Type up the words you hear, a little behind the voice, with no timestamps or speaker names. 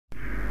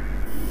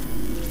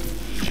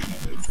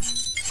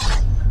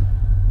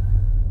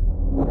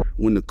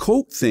when the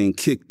coke thing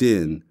kicked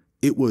in,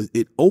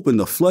 it opened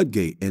the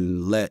floodgate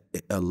and let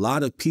a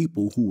lot of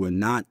people who were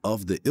not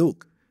of the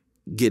ilk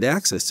get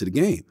access to the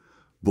game.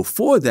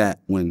 Before that,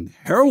 when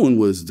heroin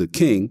was the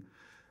king,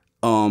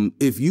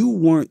 if you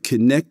weren't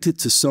connected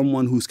to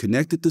someone who's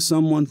connected to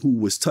someone who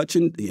was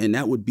touching, and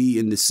that would be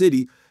in the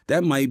city,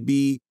 that might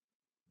be,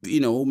 you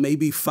know,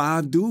 maybe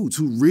 5 dudes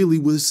who really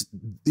was,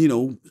 you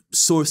know,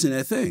 sourcing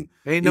that thing.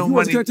 Ain't no if you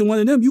wasn't connected to one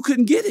of them, you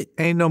couldn't get it.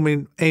 Ain't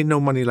no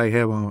money like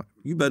heroin.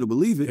 You better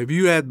believe it. If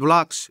you had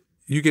blocks,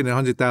 you get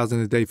 100,000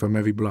 a day from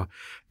every block,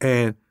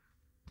 and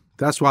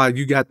that's why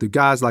you got the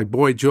guys like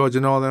Boy George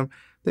and all them.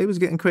 They was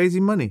getting crazy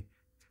money.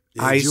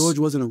 Yeah, George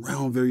wasn't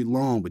around very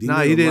long, but he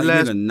didn't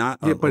last. A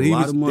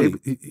lot of money.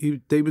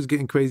 They was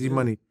getting crazy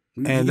money,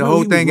 and the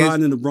whole thing is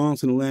riding in the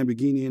Bronx in a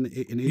Lamborghini.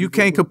 And you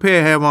can't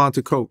compare heroin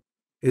to coke.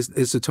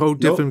 It's a whole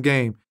different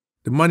game.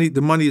 The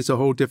money is a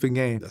whole different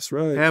game. That's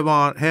right.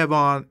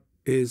 Heroin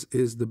is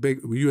the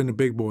big. You and the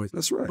big boys.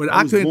 That's right. But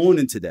I was born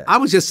into that. I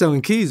was just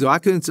selling keys though. I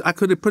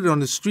couldn't put it on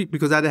the street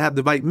because I didn't have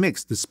the right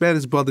mix. The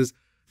Spanish brothers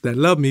that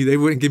love me, they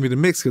wouldn't give me the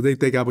mix because they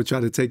think I would try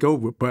to take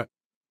over. But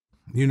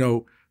you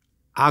know,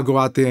 I'll go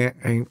out there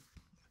and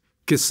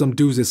get some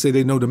dudes that say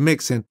they know the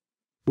mix, and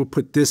we'll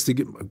put this to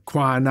get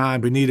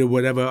quinine, bonita,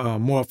 whatever,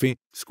 morphine,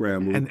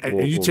 scramble, and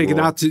you take it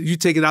out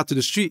to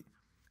the street,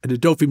 and the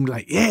dope fiend be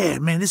like, "Yeah,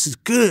 man, this is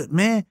good,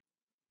 man."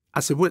 I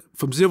said, "What?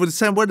 From 0 to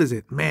 10, what is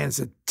it?" "Man, it's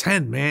a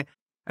 10, man."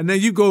 And then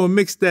you go and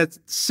mix that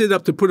shit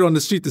up to put it on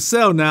the street to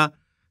sell. Now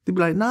they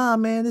be like, "Nah,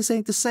 man, this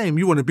ain't the same."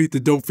 You want to beat the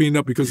dope fiend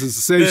up because it's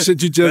the same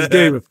shit you just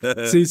gave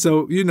him. See,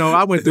 so you know,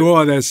 I went through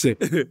all that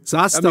shit. So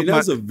I stuck.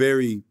 That's a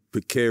very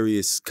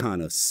precarious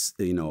kind of,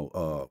 you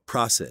know,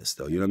 process,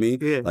 though. You know what I mean?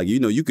 Yeah. Like, you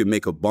know, you could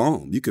make a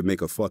bomb. You could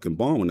make a fucking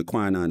bomb with the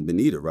quinine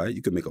bonita, right?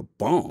 You could make a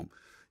bomb.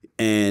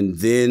 And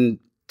then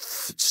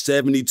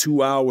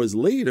 72 hours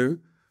later,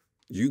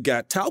 you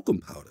got talcum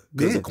powder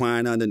because the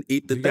quinine done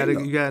ate the thing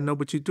up. You gotta know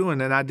what you're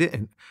doing, and I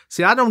didn't.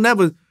 See, I don't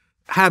never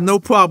have no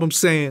problem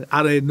saying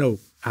I didn't know.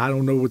 I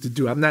don't know what to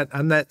do. I'm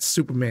not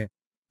Superman.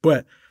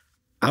 But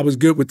I was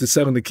good with the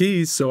selling the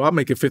keys, so I'm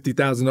making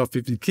 50,000 off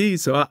 50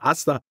 keys. So I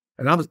stopped.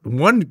 And I was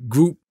one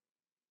group,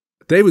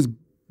 they was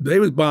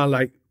buying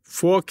like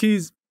 4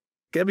 keys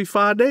every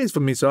 5 days for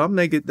me. So I'm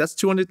making, that's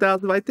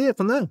 200,000 right there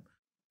from them.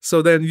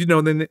 So then, you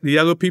know, then the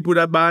other people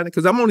that buy it,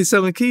 because I'm only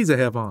selling keys I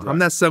have on. Right. I'm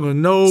not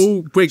selling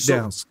no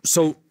breakdowns.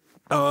 So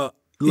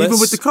even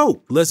with the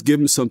coke. Let's give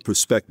them some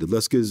perspective.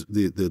 Let's give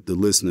the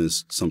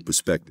listeners some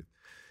perspective.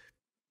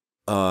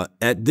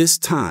 At this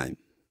time,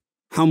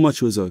 how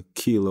much was a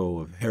kilo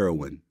of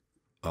heroin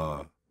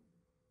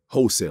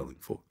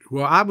wholesaling for?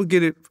 Well, I would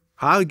get it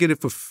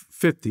for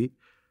 50.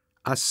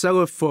 I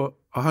sell it for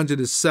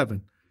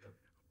 107.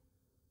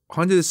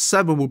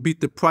 107 will beat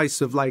the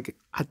price of like,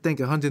 I think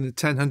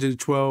 110,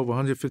 112,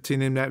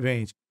 115 in that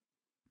range.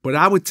 But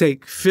I would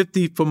take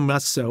 50 for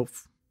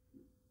myself,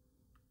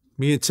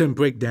 me and Tim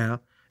break down,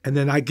 and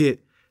then I get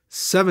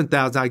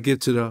 7,000 I give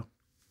to the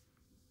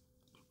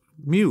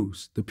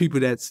mules, the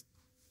people that's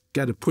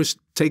got to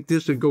take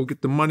this and go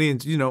get the money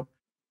and, you know,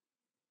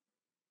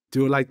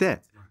 do it like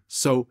that.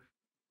 So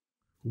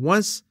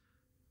once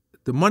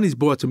the money's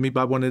brought to me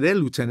by one of their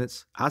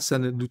lieutenants, I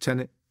send a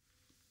lieutenant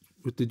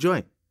with the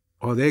joint,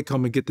 or they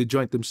come and get the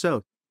joint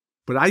themselves.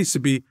 But I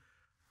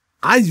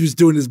was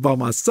doing this by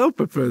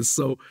myself at first,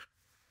 so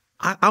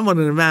I'm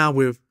running around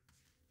with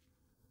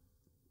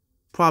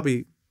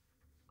probably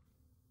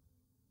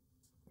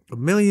 $1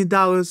 million,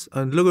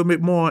 a little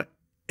bit more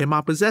in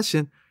my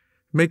possession,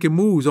 making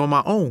moves on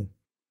my own.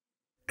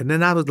 And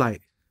then I was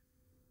like,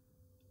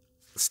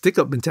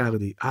 stick-up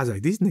mentality. I was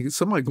like, these niggas,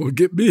 somebody gonna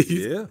get me.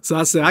 Yeah. So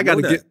I said, I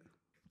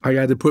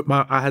had to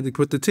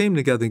put the team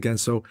together again.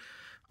 So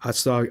I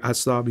started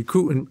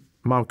recruiting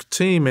my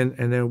team,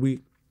 and then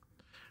we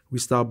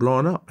started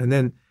blowing up. And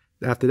then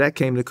after that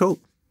came the coke,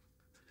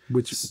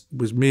 which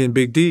was me and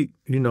Big D,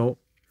 you know,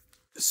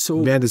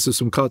 so bandits of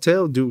some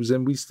cartel dudes,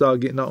 and we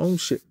started getting our own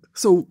shit.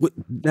 So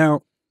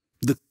now,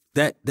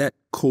 that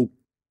coke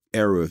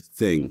era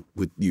thing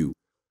with you,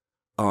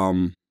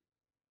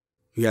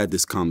 we had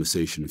this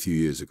conversation a few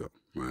years ago,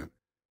 right?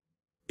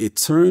 It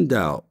turned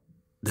out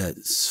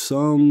that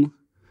some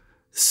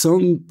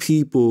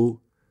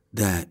people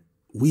that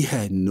we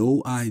had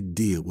no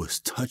idea was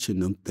touching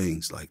them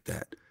things like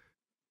that,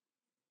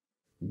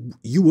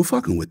 you were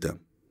fucking with them.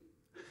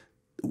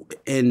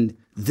 And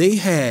they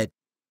had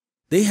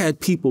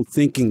people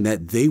thinking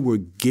that they were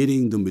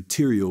getting the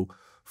material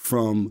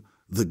from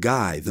the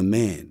guy, the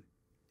man.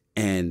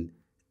 And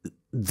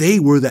they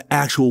were the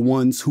actual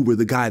ones who were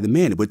the guy, the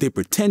man, but they're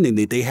pretending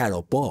that they had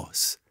a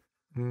boss,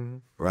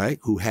 right?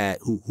 Who had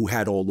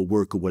all the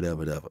work or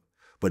whatever.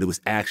 But it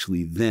was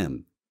actually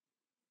them.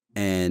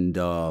 And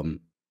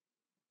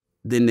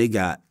then they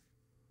got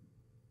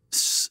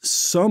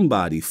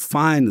somebody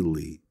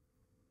finally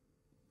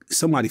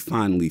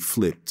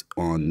flipped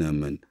on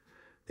them and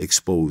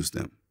exposed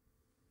them.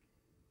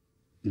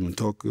 You want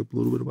to talk a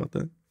little bit about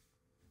that?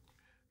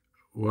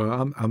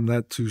 Well, I'm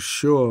not too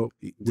sure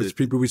which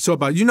people we saw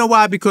about. You know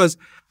why? Because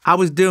I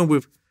was dealing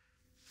with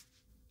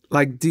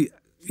like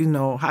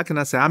how can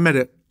I say? I met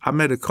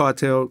a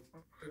cartel.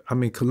 I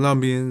mean,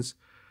 Colombians.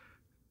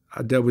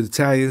 I dealt with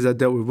Italians. I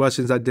dealt with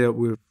Russians. I dealt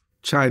with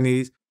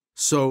Chinese.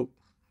 So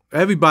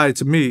everybody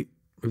to me,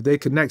 if they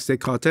connect, they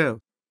cartel.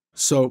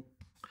 So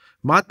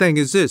my thing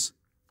is this.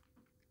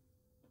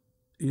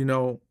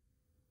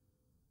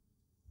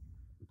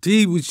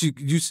 D was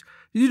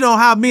you know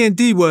how me and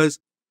D was.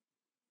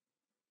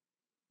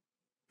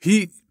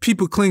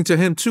 People cling to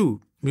him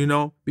too,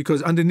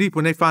 because underneath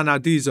when they find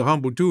out D's a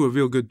humble dude, a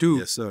real good dude.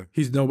 Yes, sir.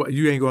 He's nobody.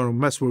 You ain't gonna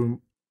mess with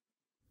him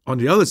on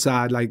the other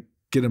side, like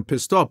get him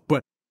pissed off.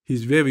 But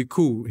he's very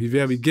cool. He's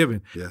very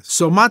giving. Yes.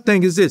 So my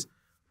thing is this: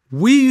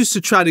 we used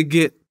to try to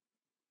get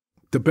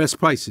the best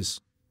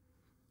prices.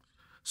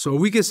 So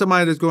we get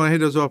somebody that's going to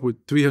hit us off with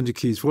 300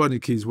 keys,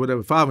 400 keys,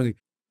 whatever, 500.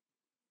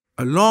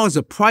 As long as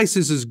the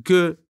prices is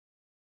good,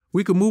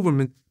 we can move them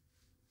in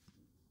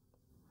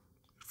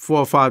 4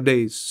 or 5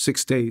 days,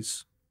 6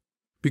 days,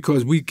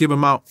 because we give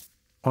them out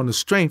on the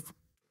strength,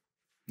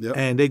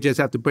 and they just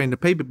have to bring the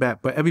paper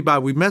back. But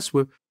everybody we mess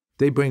with,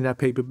 they bring that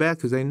paper back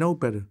because they know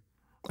better.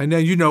 And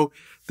then,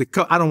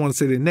 I don't want to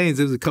say their names.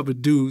 There's a couple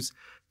of dudes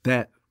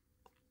that,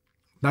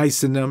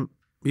 nice in them,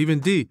 even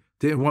D,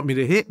 didn't want me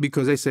to hit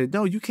because they said,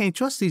 no, you can't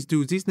trust these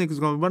dudes. These niggas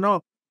going to run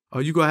off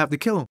or you going to have to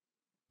kill them.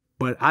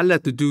 But I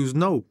let the dudes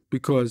know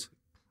because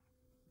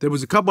there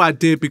was a couple I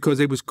did because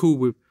they was cool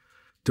with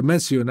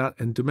Demencio,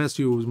 and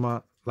Demencio was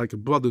like a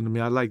brother to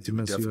me. I like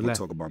Demencio a lot.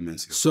 Talk about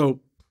Mencio.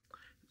 So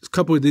a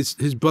couple of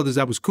his brothers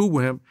that was cool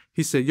with him,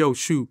 he said, yo,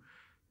 Shue,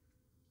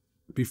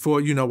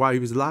 before, while he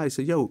was alive, he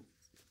said, yo,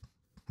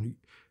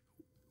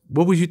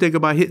 what would you think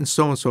about hitting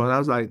so-and-so? And I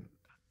was like,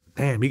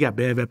 damn, he got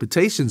bad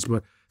reputations.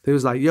 But they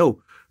was like,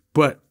 yo,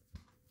 but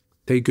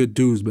they good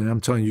dudes, man. I'm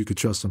telling you, you could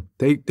trust them.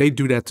 They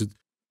do that to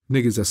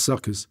niggas that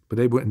suckers, but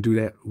they wouldn't do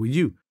that with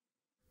you.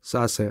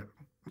 So I said,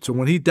 so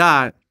when he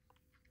died,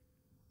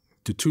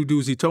 the 2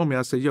 dudes he told me,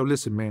 I said, yo,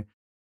 listen, man,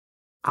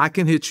 I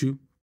can hit you,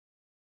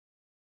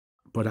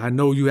 but I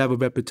know you have a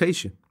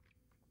reputation.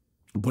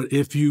 But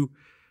if you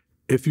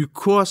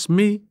cross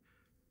me,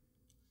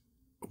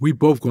 we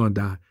both gonna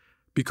die.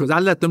 Because I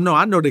let them know,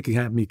 I know they can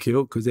have me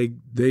killed because they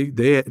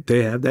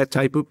have that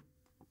type of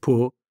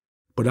pull,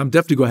 but I'm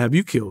definitely gonna have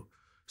you killed.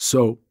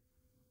 So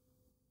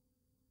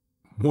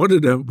one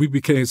of them, we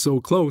became so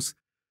close,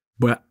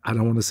 but I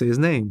don't want to say his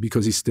name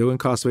because he's still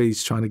incarcerated,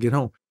 he's trying to get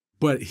home.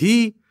 But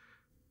he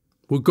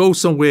would go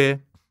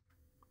somewhere,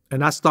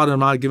 and I started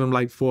him out, give him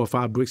like 4 or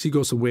 5 bricks. He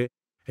goes somewhere,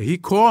 and he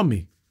called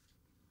me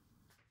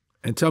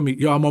and tell me,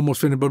 yo, I'm almost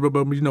finished, blah, blah,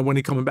 blah. When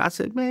he coming back, I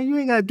said, man, you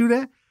ain't got to do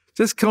that.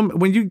 Just come,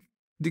 when you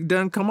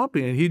done come up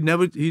here. And he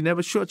never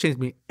shortchanged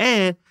me.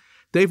 And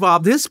they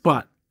robbed his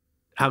spot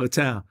out of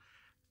town.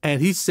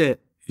 And he said,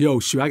 yo,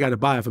 Shue, I got to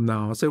buy it from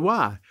now on. I said,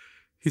 why?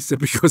 He said,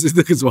 because this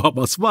niggas robbed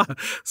my spot.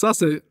 So I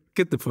said,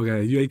 get the fuck out of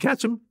here. You ain't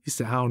catch him? He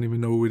said, I don't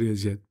even know who it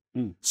is yet.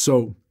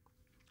 So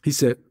he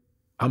said,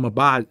 I'm going to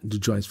buy the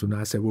joints from now.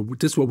 I said, well,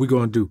 this is what we're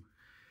going to do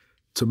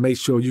to make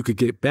sure you could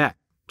get back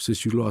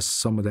since you lost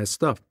some of that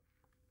stuff.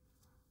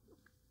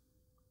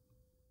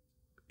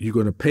 You're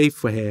going to pay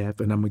for half,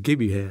 and I'm going to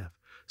give you half.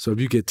 So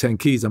if you get 10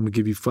 keys, I'm going to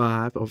give you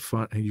 5 up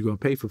front, and you're going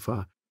to pay for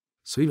 5.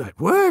 So he's like,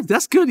 word,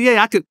 that's good.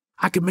 Yeah,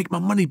 I could make my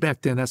money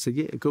back then. I said,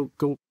 yeah, go.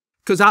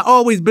 Because I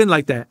always been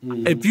like that.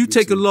 If you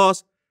take a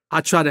loss,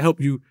 I try to help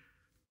you,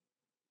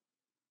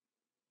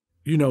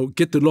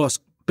 get the loss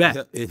back.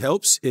 It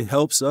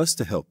helps us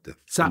to help them.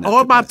 So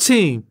all my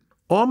team,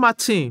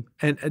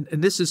 and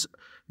this is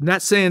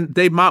not saying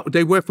they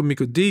work for me,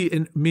 because D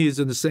and me is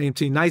on the same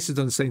team, Nice is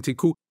on the same team,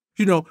 Cool.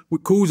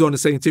 Cool's on the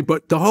same team.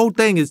 But the whole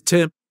thing is,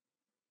 Tim,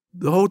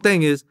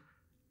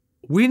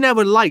 we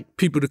never like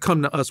people to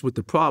come to us with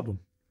the problem.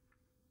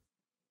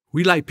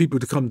 We like people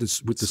to come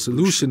with the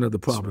solution of the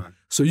problem. Right.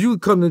 So you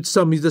come to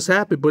something that's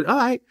happened, but all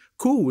right,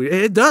 cool,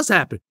 it does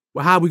happen.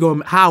 Well, how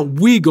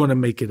we gonna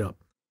make it up?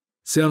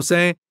 See what I'm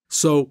saying?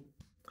 So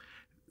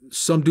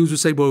some dudes would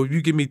say, well, if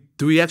you give me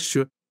 3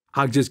 extra,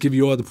 I'll just give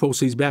you all the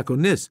proceeds back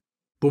on this.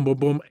 Boom, boom,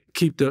 boom.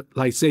 Keep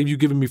say you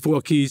giving me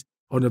 4 keys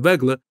on the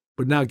regular,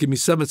 but now give me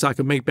 7 so I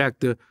can make back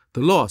the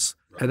loss.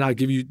 Right. And I'll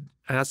give you,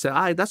 and I said,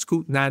 all right, that's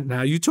cool.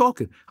 Now you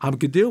talking. I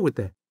can deal with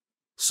that.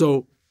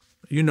 So,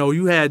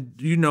 you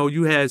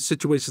had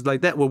situations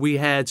like that where we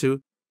had to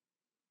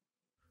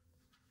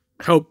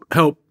help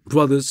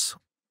brothers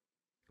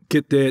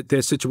get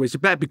their situation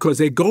back because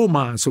they gold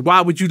mine. So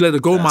why would you let a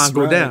gold mine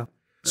go down?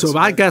 So if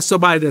I got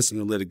somebody that's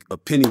let a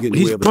penny get in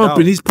the way of a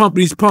dollar. He's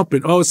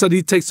pumping. All of a sudden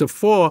he takes a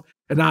 4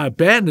 and I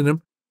abandon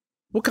him.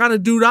 What kind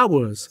of dude I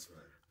was?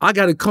 Right. I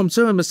got to come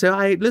to him and say, all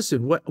right,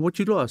 listen, what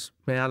you lost?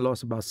 Man, I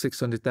lost about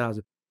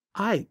 600,000.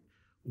 All right,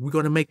 we're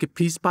going to make it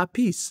piece by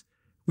piece.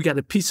 We got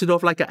to piece it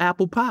off like an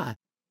apple pie.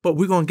 But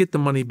we're going to get the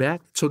money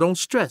back, so don't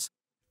stress.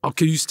 Or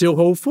can you still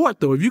hold fort,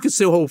 though? If you can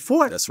still hold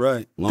fort, that's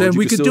right. Then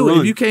we can do it.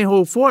 If you can't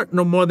hold fort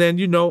no more, then,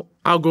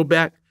 I'll go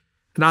back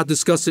and I'll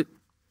discuss it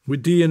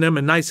with D and them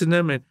and Nice and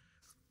them and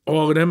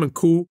all of them and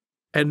Cool.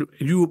 And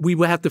we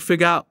will have to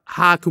figure out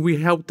how can we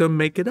help them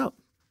make it up.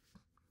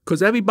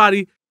 Because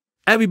everybody's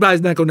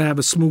not going to have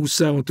a smooth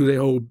sailing through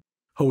their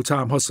whole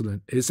time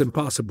hustling. It's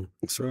impossible.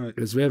 That's right.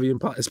 It's very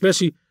impossible.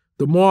 Especially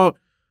the more,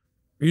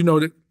 you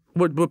know,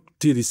 what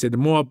did he say? The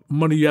more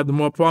money you have, the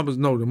more problems.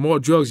 No, the more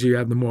drugs you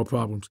have, the more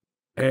problems.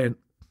 And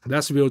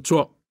that's real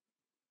talk.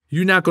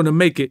 You're not going to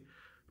make it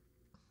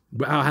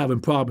without having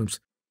problems.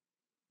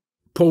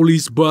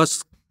 Police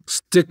busts,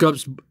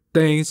 stick-ups,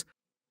 things,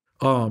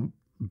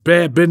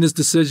 bad business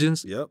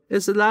decisions. Yep.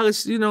 It's a lot of,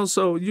 you know,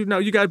 so, you know,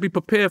 you got to be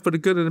prepared for the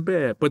good and the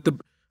bad. But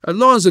as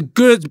long as the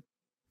good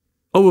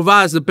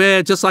overrides the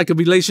bad, just like a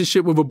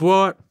relationship with a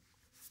broad,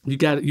 you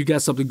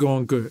got something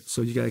going good.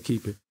 So you got to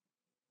keep it.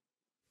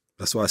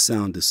 That's why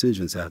sound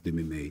decisions have to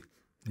be made.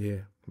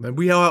 Yeah. And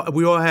we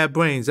all have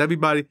brains.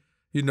 Everybody,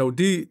 you know,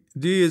 D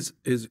is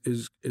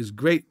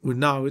great with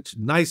knowledge.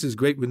 Nice is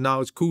great with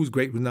knowledge. Cool's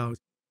great with knowledge.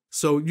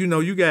 So, you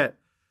know, you got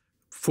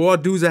 4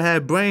 dudes that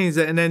had brains,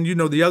 and then, you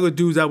know, the other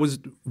dudes that was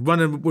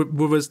running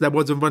with us that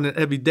wasn't running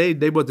every day,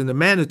 they wasn't the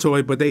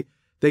mandatory, but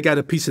they got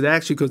a piece of the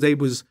action because they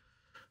was,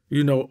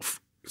 you know,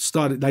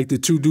 started, like the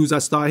 2 dudes I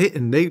started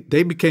hitting,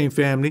 they became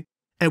family,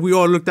 and we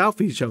all looked out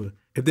for each other.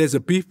 If there's a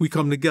beef, we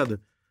come together.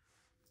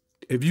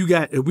 If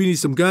we need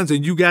some guns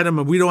and you got them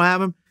and we don't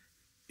have them,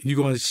 you're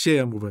going to share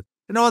them with us.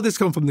 And all this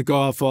come from The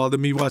Godfather,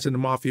 me watching the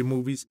mafia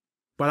movies.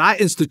 But I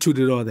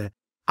instituted all that.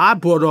 I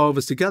brought all of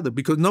us together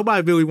because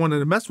nobody really wanted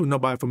to mess with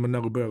nobody from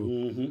another borough.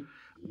 Mm-hmm.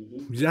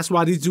 Mm-hmm. That's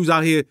why these dudes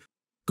out here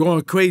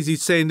going crazy,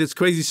 saying this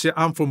crazy shit.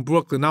 I'm from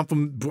Brooklyn. I'm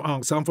from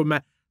Bronx. I'm from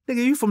Nigga,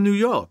 you from New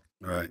York.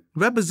 Right.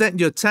 Representing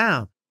your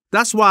town.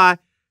 That's why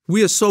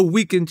we are so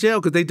weak in jail,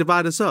 because they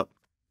divide us up.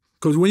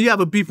 Because when you have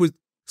a beef with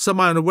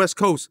somebody on the West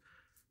Coast,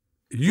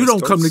 you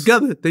don't come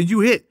together, then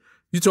you hit.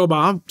 You talk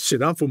about,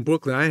 I'm from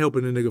Brooklyn. I ain't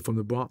helping a nigga from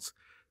the Bronx.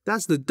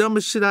 That's the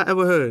dumbest shit I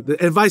ever heard.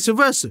 And vice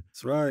versa.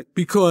 That's right.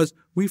 Because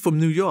we from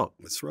New York.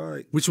 That's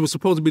right. Which was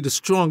supposed to be the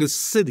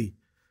strongest city.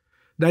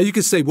 Now you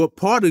can say, what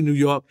part of New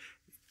York?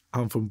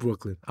 I'm from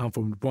Brooklyn. I'm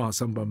from the Bronx.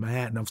 I'm from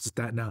Manhattan. I'm from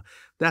Staten Island.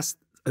 That's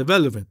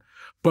irrelevant.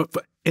 But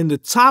in the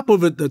top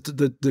of it,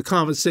 the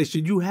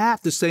conversation, you have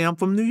to say, I'm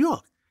from New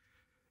York.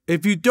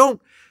 If you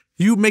don't,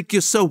 you make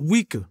yourself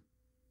weaker.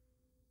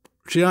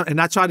 And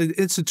I try to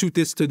institute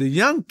this to the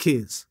young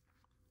kids.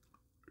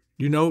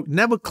 You know,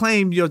 never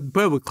claim your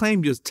borough,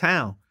 claim your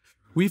town.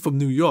 We from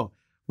New York,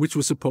 which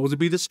was supposed to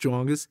be the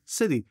strongest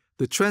city,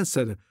 the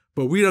trendsetter.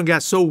 But we done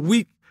got so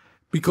weak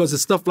because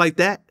of stuff like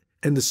that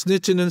and the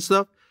snitching and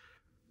stuff.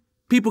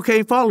 People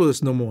can't follow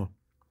us no more.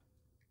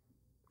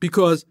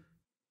 Because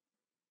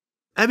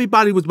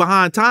everybody was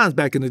behind times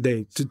back in the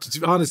day,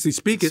 to honestly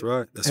speak it. That's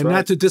right. That's and right.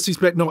 not to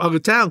disrespect no other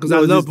town, because I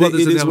love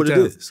brothers in other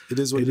towns. It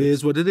is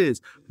what it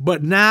is.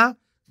 But now,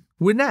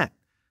 we're not.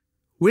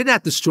 We're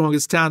not the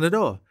strongest town at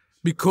all,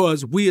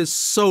 because we are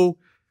so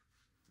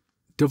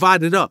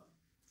divided up,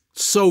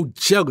 so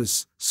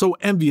jealous, so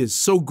envious,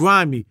 so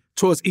grimy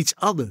towards each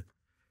other.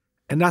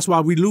 And that's why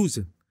we're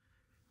losing.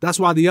 That's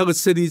why the other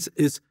cities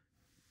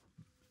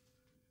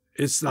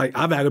it's like,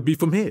 I've had to be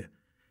from here.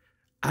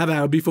 I've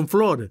had to be from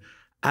Florida.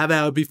 I've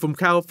had to be from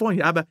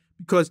California.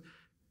 Because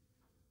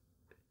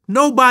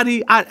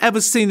nobody I'd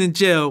ever seen in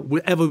jail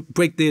would ever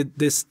break their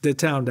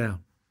town down.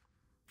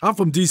 I'm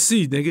from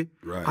D.C., nigga.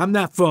 Right. I'm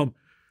not from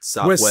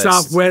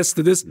Southwest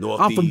to this.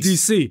 Northeast. I'm from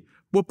D.C.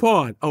 What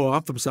part? Oh,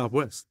 I'm from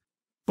Southwest.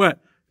 But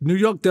New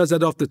York does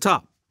that off the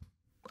top.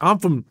 I'm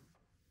from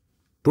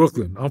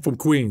Brooklyn. I'm from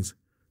Queens.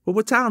 Well,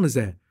 what town is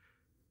that?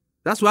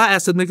 That's why I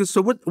asked the niggas,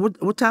 so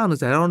what town is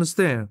that? I don't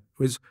understand.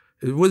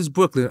 What is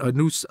Brooklyn? A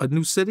new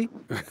city?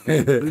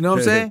 You know what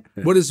I'm saying?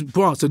 What is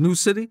Bronx? A new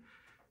city?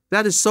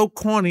 That is so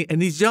corny,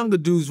 and these younger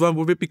dudes run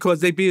with it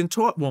because they being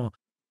taught wrong.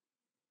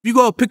 If you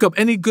go pick up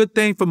any good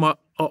thing from a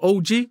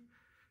OG,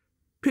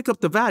 pick up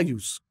the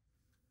values.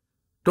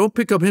 Don't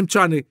pick up him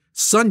trying to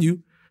son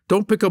you.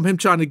 Don't pick up him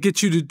trying to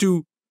get you to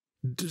do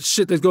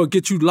shit that's going to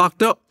get you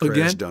locked up again.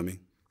 Crash dummy.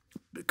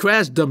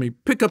 Crash dummy.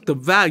 Pick up the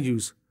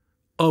values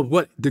of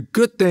what the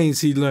good things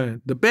he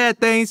learned. The bad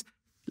things,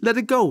 let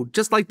it go.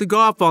 Just like the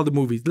Godfather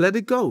movies, let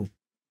it go.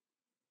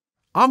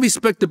 I'm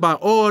respected by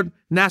all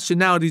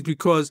nationalities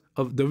because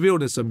of the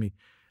realness of me.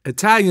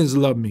 Italians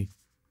love me.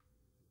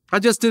 I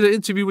just did an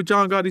interview with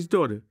John Gotti's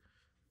daughter.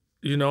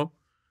 You know,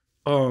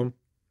 I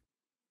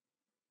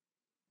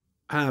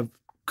have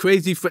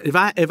crazy friends.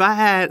 If I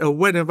had a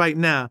wedding right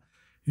now,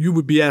 you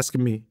would be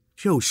asking me,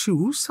 yo, Shue,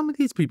 who's some of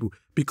these people?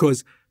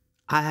 Because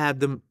I have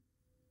them,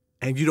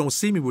 and you don't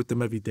see me with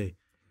them every day.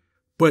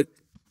 But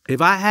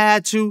if I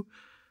had to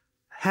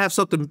have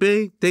something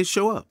big, they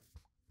show up.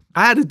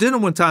 I had a dinner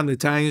one time, the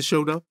Italians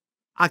showed up.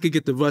 I could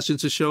get the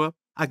Russians to show up.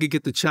 I could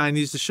get the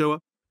Chinese to show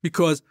up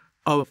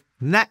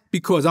not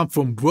because I'm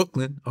from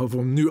Brooklyn or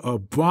from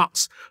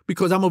Bronx,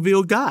 because I'm a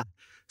real guy.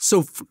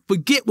 So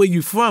forget where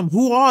you're from.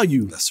 Who are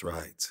you? That's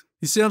right.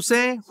 You see what I'm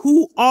saying?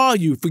 Who are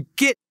you?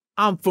 Forget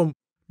I'm from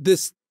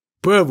this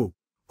borough.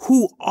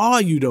 Who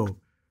are you, though?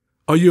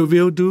 Are you a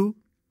real dude?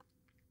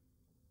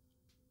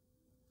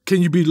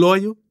 Can you be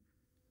loyal?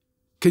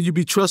 Can you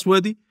be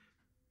trustworthy?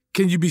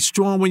 Can you be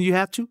strong when you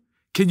have to?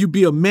 Can you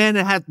be a man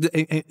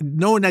and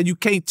knowing that you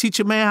can't teach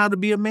a man how to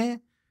be a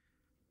man?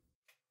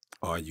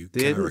 Are you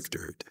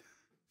charactered?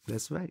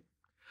 That's right.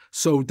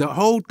 So the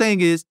whole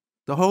thing is,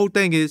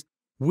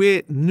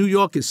 where New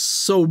York is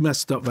so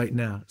messed up right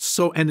now.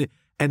 So and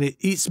it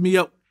eats me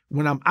up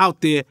when I'm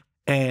out there,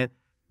 and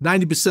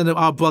 90% of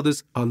our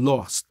brothers are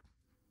lost.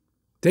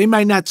 They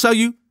might not tell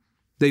you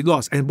they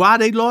lost. And why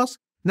they lost?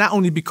 Not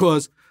only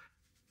because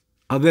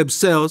of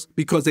themselves,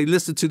 because they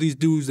listen to these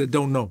dudes that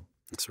don't know.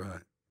 That's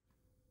right.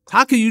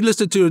 How can you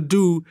listen to a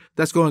dude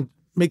that's going to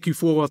make you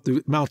fall off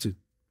the mountain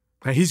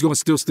and he's going to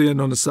still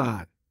stand on the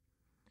side?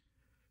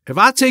 If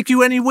I take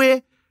you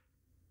anywhere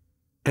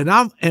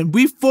and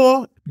we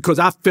fall because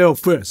I fell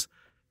first,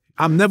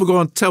 I'm never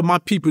going to tell my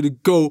people to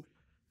go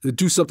to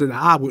do something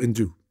that I wouldn't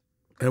do.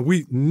 And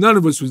none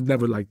of us was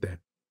never like that.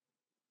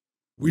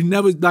 We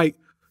never like,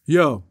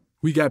 yo,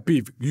 we got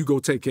beef, you go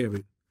take care of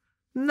it.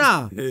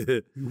 Nah,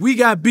 we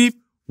got beef,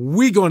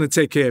 we gonna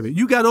take care of it.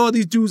 You got all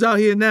these dudes out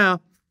here now,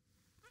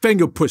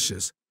 finger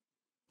pushers.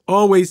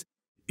 Always,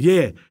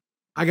 yeah,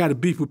 I got a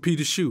beef with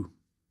Peter Shue.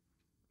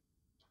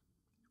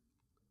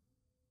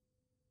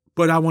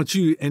 But I want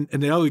you and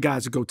the other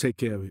guys to go take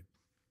care of it.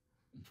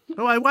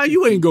 I'm like, why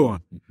you ain't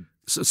going?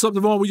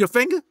 Something wrong with your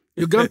finger?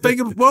 Your gun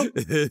finger, bro?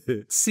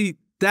 See,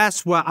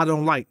 that's why I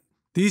don't like.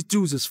 These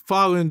dudes is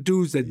following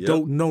dudes that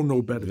don't know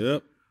no better.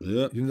 Yep.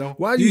 You know?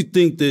 Why do you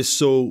think there's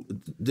so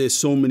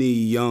many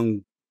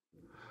young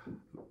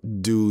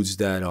dudes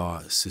that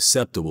are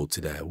susceptible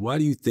to that? Why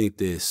do you think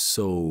they're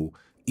so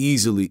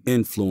easily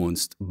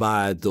influenced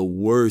by the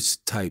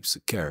worst types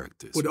of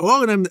characters? Well,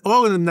 all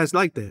of them that's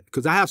like that.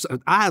 Because I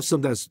have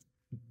some that's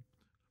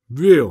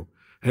real,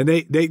 and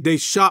they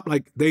sharp,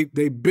 like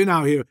they've been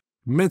out here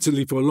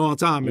mentally for a long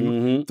time,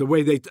 and the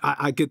way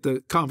I get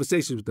the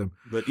conversations with them.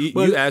 But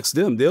you ask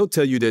them, they'll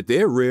tell you that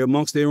they're rare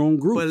amongst their own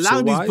group. But a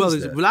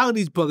lot of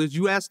these brothers,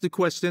 you ask the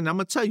question, I'm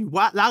gonna tell you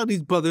why. A lot of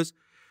these brothers,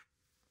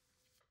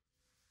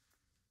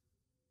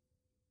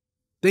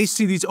 they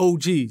see these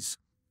OGs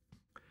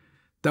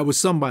that was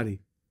somebody,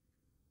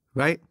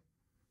 right?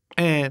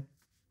 And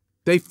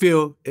they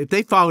feel if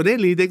they follow their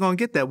lead, they're gonna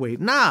get that way.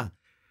 Nah,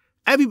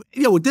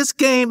 this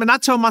game, and I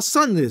tell my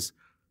son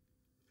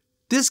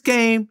this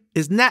game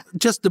is not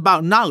just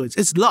about knowledge,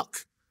 it's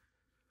luck.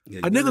 Yeah,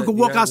 a nigga could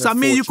walk outside,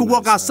 you could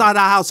walk outside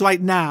our house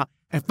right now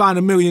and find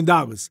 $1 million.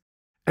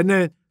 And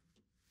then,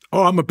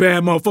 oh, I'm a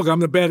bad motherfucker, I'm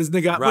the baddest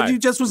nigga. Right. But you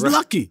just was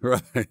lucky.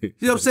 Right. You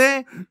know what I'm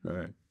saying?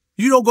 Right.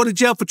 You don't go to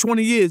jail for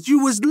 20 years.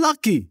 You was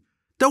lucky.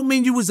 Don't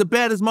mean you was the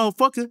baddest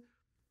motherfucker.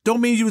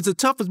 Don't mean you was the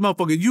toughest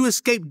motherfucker. You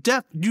escaped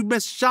death. You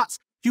missed shots.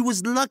 You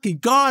was lucky.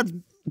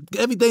 God,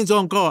 everything's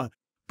on God.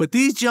 But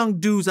these young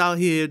dudes out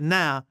here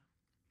now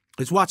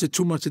is watching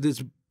too much of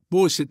this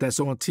bullshit that's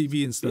on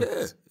TV and stuff.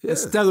 Yeah.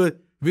 Instead of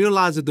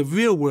realizing the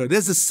real world.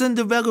 There's a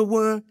Cinderella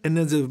world and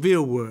there's a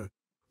real world.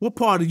 What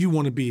part do you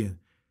want to be in?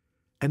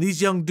 And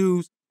these young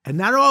dudes, and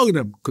not all of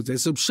them, because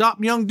there's some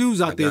sharp young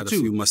dudes out there too. I got a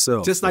few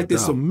myself. Just like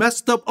there's some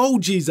messed up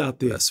OGs out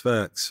there. That's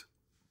facts.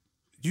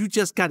 You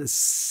just got to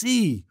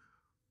see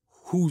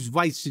who's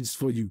righteous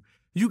for you.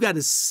 You got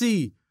to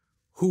see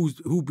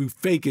who be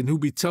faking, who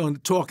be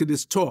talking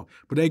this talk,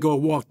 but they gonna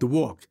walk the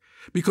walk.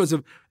 Because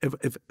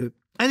if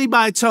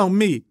anybody tell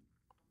me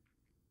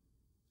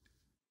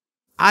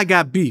I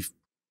got beef,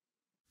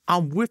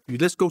 I'm with you.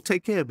 Let's go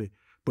take care of it.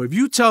 But if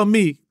you tell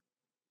me,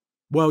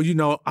 well, you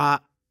know, I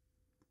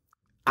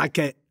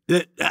can't,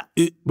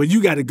 but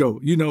you got to go,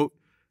 you know,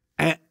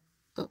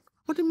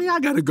 what do you mean I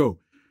got to go?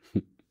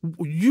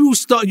 You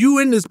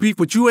in this beef,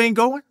 but you ain't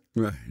going?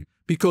 Right.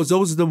 Because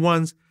those are the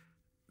ones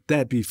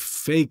that be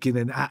faking.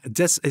 And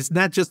it's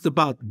not just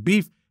about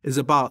beef, it's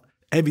about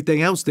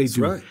everything else they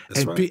do. Right.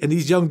 That's right. And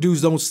these young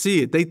dudes don't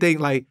see it. They think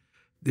like,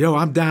 yo,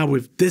 I'm down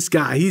with this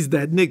guy. He's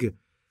that nigga.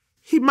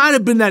 He might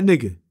have been that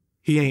nigga.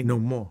 He ain't no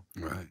more.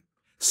 Right.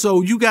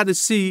 So you got to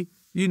see,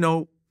 you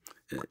know,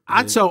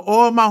 I tell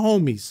all my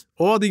homies,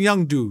 all the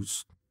young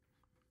dudes,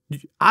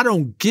 I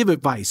don't give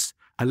advice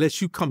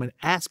unless you come and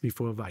ask me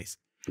for advice.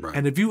 Right.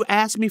 And if you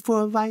ask me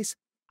for advice,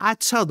 I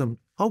tell them,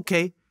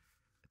 okay,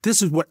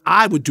 this is what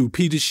I would do,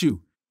 Peter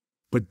Shue.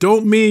 But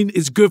don't mean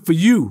it's good for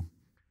you.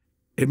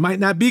 It might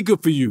not be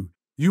good for you.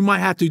 You might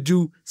have to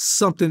do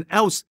something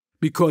else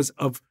because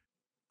of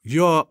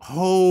your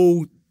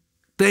whole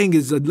thing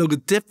is a little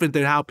different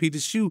than how Peter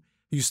Shue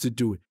used to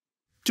do it.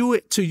 Do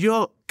it to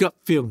your gut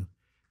feeling.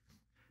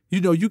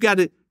 You know, you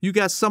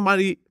got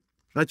somebody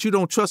that you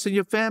don't trust in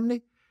your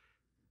family,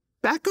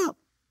 back up.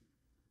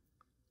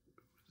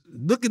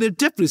 Look at it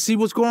differently, see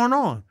what's going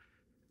on.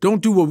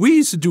 Don't do what we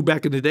used to do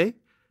back in the day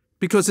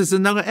because it's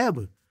another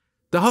era.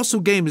 The hustle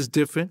game is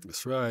different.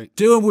 That's right.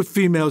 Dealing with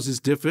females is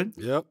different.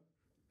 Yep.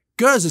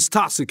 Girls is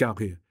toxic out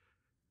here.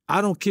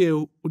 I don't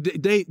care.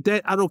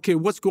 I don't care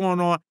what's going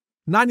on.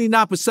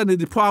 99% of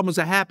the problems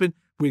that happen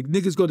when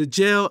niggas go to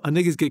jail or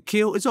niggas get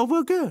killed, it's over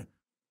a girl.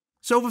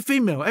 It's over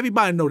female.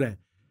 Everybody know that.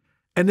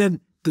 And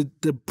then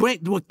the brain,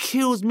 what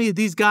kills me,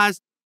 these guys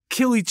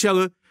kill each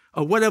other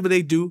or whatever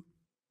they do.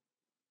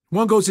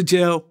 One goes to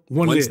jail,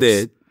 one lives.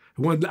 Dead.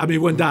 One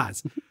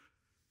dies.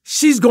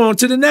 She's going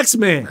to the next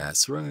man.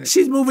 That's right.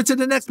 She's moving to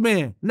the next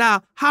man.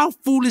 Now, how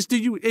foolish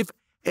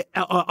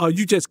are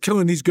you just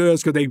killing these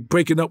girls because they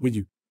breaking up with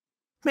you?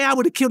 Man, I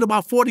would have killed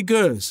about 40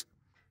 girls.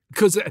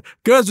 Because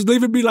girls was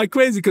leaving me like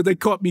crazy because they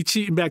caught me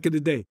cheating back in the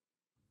day.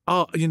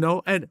 You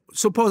know, and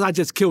suppose I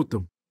just killed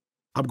them.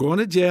 I'm going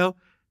to jail,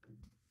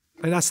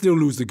 and I still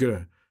lose the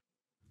girl.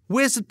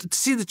 Where's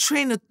the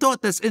train of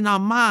thought that's in our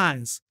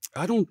minds?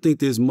 I don't think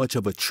there's much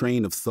of a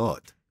train of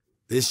thought.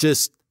 It's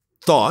just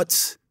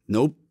thoughts,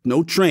 no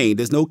train.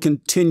 There's no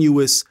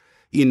continuous,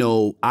 you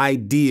know,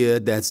 idea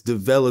that's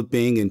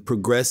developing and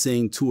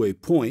progressing to a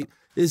point.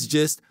 It's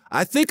just,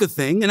 I think a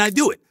thing and I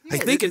do it. I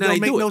think it and I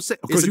do it. It's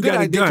because you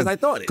got a gun. Because I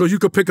thought it. Because you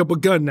could pick up a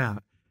gun now.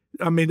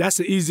 I mean, that's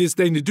the easiest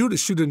thing to do, to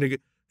shoot a nigga.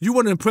 You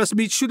want to impress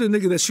me? Shoot a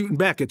nigga that's shooting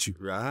back at you.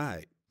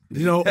 Right.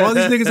 You know, all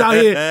these niggas out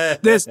here,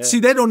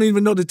 they don't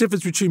even know the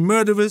difference between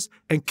murderers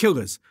and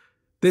killers.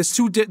 There's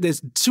two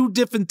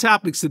different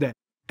topics to that,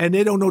 and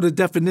they don't know the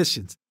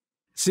definitions.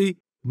 See,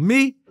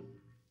 me,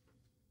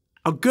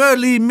 a girl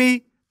leave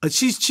me, or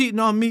she's cheating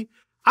on me,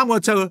 I'm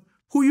going to tell her,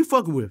 who you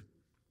fucking with?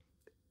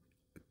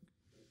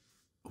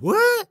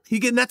 What? He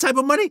getting that type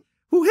of money?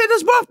 Who hit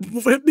us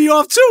both? Hit me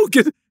off too.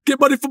 Get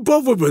money for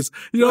both of us.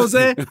 You know what I'm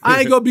saying?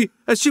 I ain't going to be,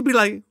 and she'd be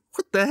like,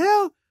 what the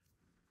hell?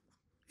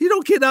 You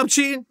don't care that I'm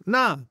cheating?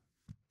 Nah.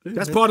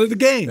 That's part of the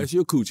game. That's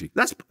your coochie.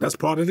 That's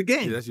part of the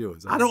game. Yeah, that's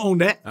yours. I don't own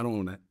that. I don't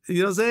own that. You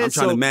know what I'm saying? I'm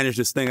trying to manage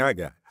this thing I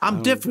got.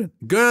 I'm different.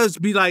 Girls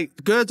be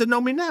like, girls that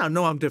know me now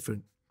know I'm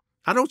different.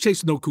 I don't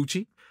chase no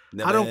coochie.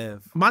 Never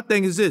have. My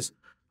thing is this.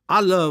 I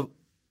love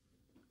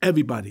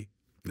everybody.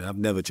 I've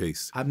never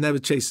chased. I've never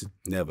chased.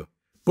 Never.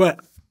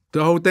 But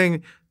the whole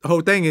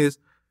thing is,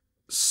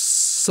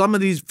 some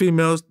of these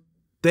females,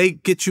 they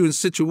get you in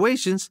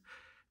situations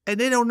and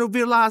they don't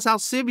realize how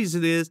serious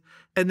it is.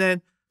 And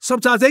then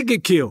sometimes they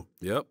get killed.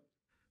 Yep.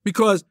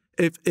 Because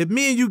if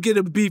me and you get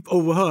a beef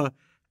over her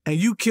and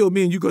you kill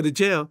me and you go to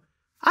jail,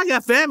 I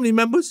got family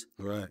members.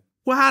 Right.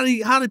 Well,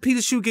 how did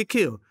Peter Shue get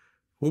killed?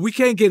 Well, we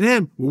can't get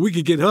him. Well, we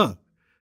can get her.